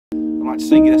like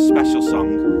singing a special song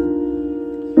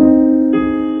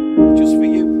just for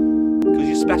you, because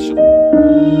you're special.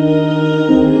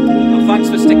 And thanks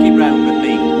for sticking round with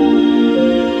me.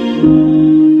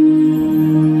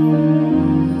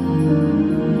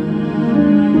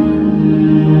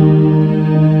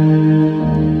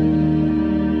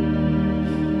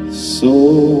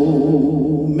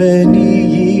 So many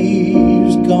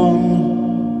years gone,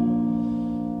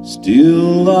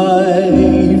 still I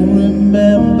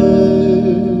remember.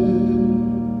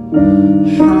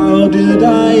 How did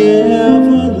I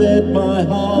ever let my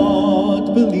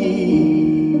heart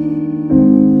believe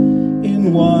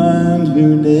in one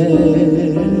who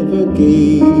never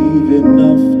gave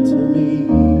enough to me?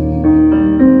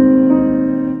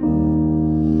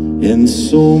 And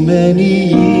so many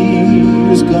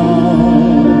years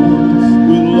gone,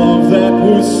 with love that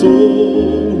was so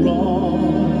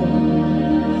wrong,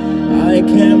 I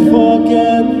can't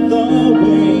forget the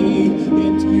way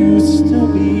it used to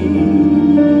be,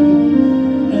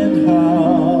 and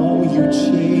how you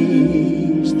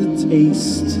changed the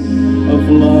taste of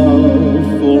love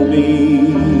for me.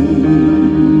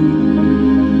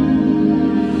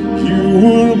 You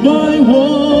were my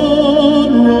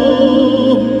one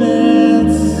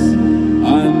romance I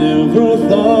never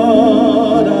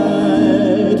thought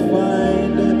I'd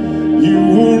find. You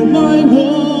were my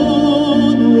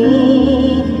one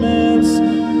romance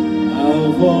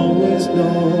I've always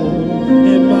known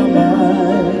in my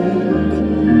mind.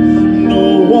 No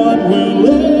one will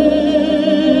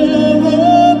ever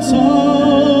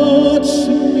touch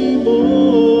me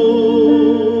more,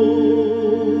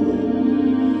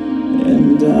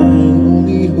 and I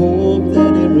only hope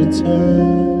that in return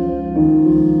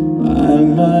I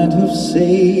might have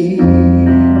saved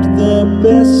the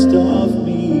best of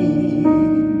me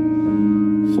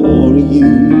for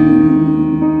you.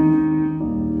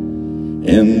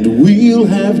 And we'll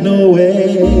have no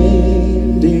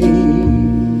ending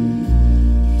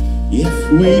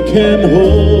if we can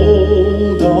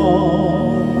hold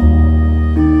on.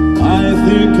 I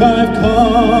think I've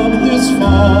come this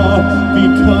far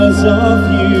because of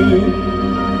you.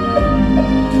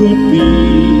 Could be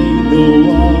no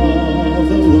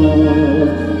other love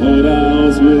but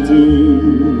ours will do.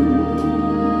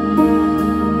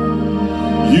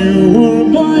 You were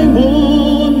my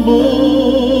one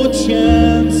more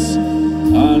chance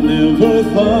I never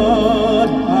thought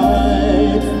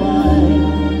I'd find.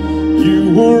 You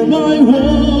were my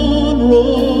one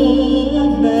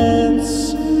romance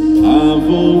I've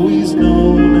always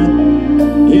known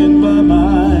in my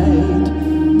mind.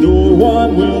 No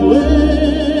one will ever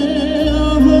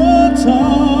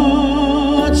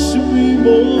touch me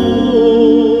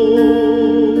more,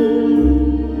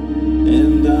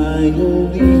 and I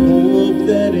only hope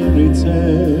that in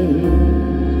return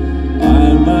I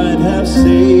might have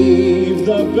saved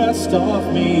the best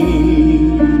of me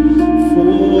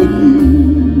for you.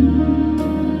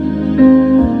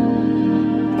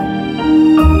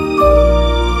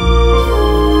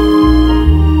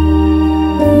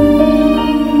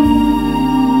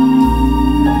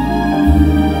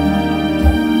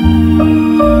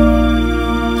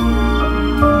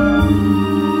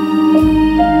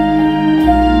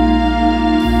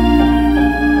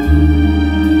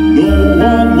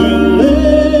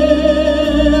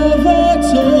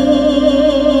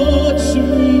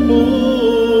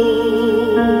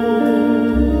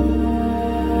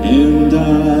 And I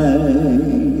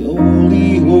only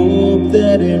hope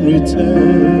that in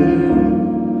return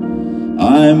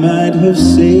I might have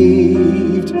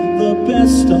saved the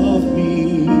best of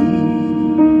me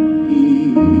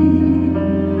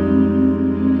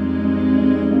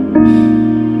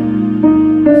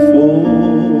for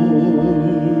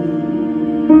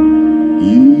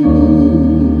you.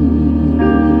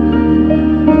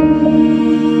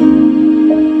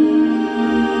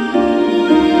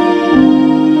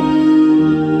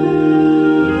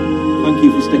 Thank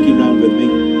you for sticking around with me.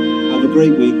 Have a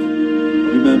great week.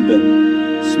 Remember,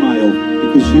 smile,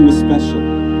 because you are special,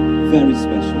 very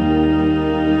special,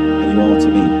 and you are to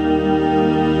me.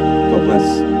 God bless.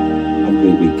 Have a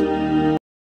great week.